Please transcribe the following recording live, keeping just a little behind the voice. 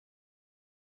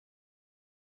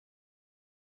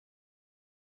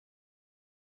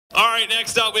All right,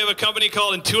 next up we have a company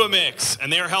called IntuiMix,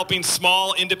 and they're helping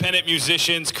small independent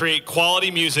musicians create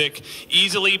quality music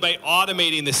easily by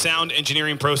automating the sound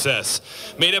engineering process.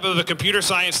 Made up of a computer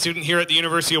science student here at the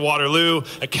University of Waterloo,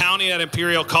 accounting at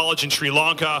Imperial College in Sri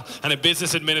Lanka, and a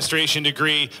business administration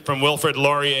degree from Wilfrid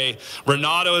Laurier,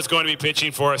 Renato is going to be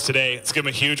pitching for us today. Let's give him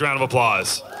a huge round of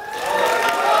applause.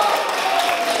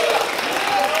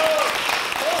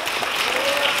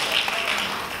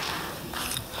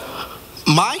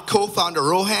 My co-founder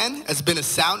Rohan has been a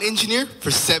sound engineer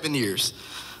for 7 years.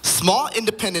 Small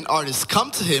independent artists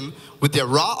come to him with their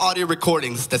raw audio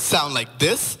recordings that sound like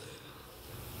this,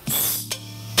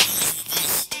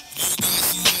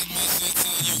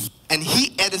 and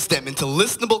he edits them into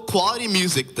listenable quality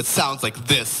music that sounds like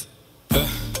this.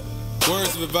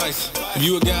 Words of advice. If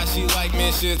you a guy she like,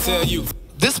 man, she'll tell you.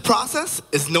 This process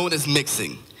is known as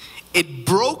mixing. It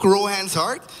broke Rohan's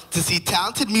heart to see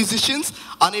talented musicians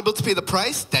unable to pay the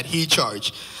price that he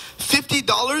charged.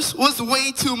 $50 was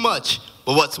way too much.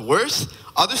 But what's worse,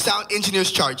 other sound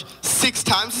engineers charge 6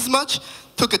 times as much,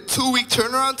 took a 2-week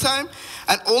turnaround time,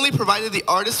 and only provided the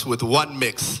artist with 1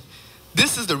 mix.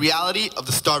 This is the reality of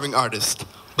the starving artist,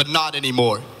 but not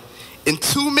anymore.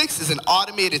 IntuiMix is an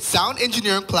automated sound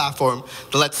engineering platform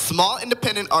that lets small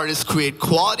independent artists create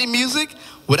quality music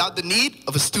without the need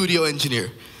of a studio engineer.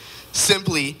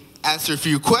 Simply answer a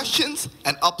few questions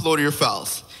and upload your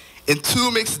files.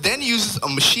 IntuiMix then uses a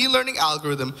machine learning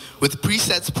algorithm with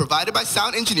presets provided by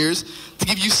sound engineers to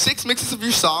give you 6 mixes of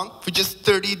your song for just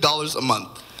 $30 a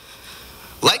month.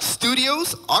 Like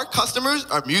studios, our customers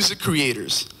are music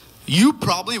creators. You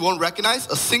probably won't recognize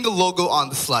a single logo on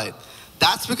the slide.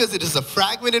 That's because it is a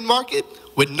fragmented market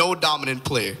with no dominant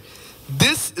player.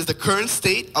 This is the current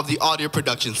state of the audio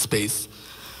production space.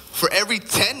 For every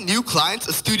 10 new clients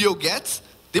a studio gets,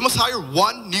 they must hire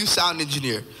 1 new sound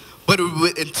engineer. But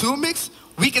with IntuiMix,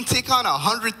 we can take on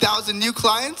 100,000 new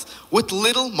clients with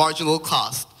little marginal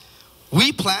cost.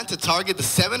 We plan to target the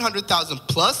 700,000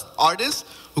 plus artists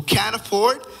who can't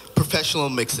afford professional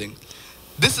mixing.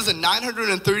 This is a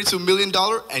 $932 million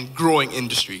and growing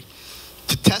industry.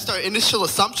 To test our initial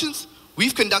assumptions,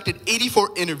 we've conducted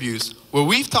 84 interviews where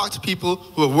we've talked to people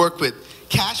who have worked with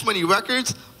Cash Money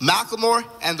Records, Macklemore,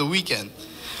 and The Weeknd.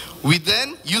 We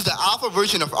then use the alpha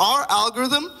version of our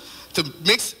algorithm to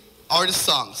mix artist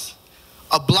songs.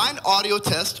 A blind audio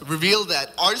test revealed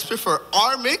that artists prefer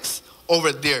our mix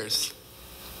over theirs.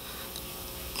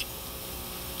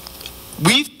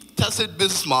 We've tested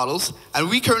business models, and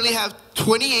we currently have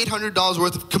 $2,800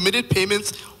 worth of committed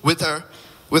payments with our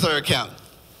account.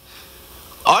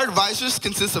 Our advisors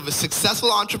consist of a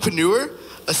successful entrepreneur,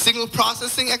 a signal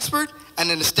processing expert, and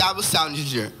an established sound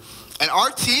engineer. And our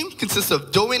team consists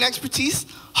of domain expertise,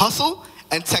 hustle,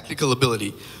 and technical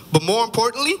ability. But more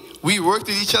importantly, we worked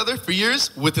with each other for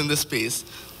years within this space.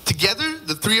 Together,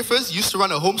 the 3 of us used to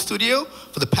run a home studio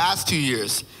for the past 2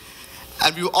 years.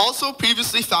 And we also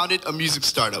previously founded a music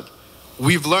startup.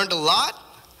 We've learned a lot,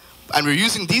 and we're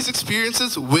using these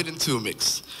experiences with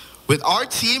IntuiMix. With our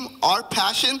team, our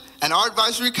passion, and our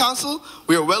advisory council,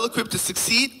 we are well equipped to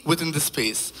succeed within this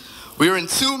space. We are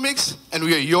IntuiMix, and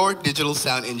we are your digital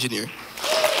sound engineer.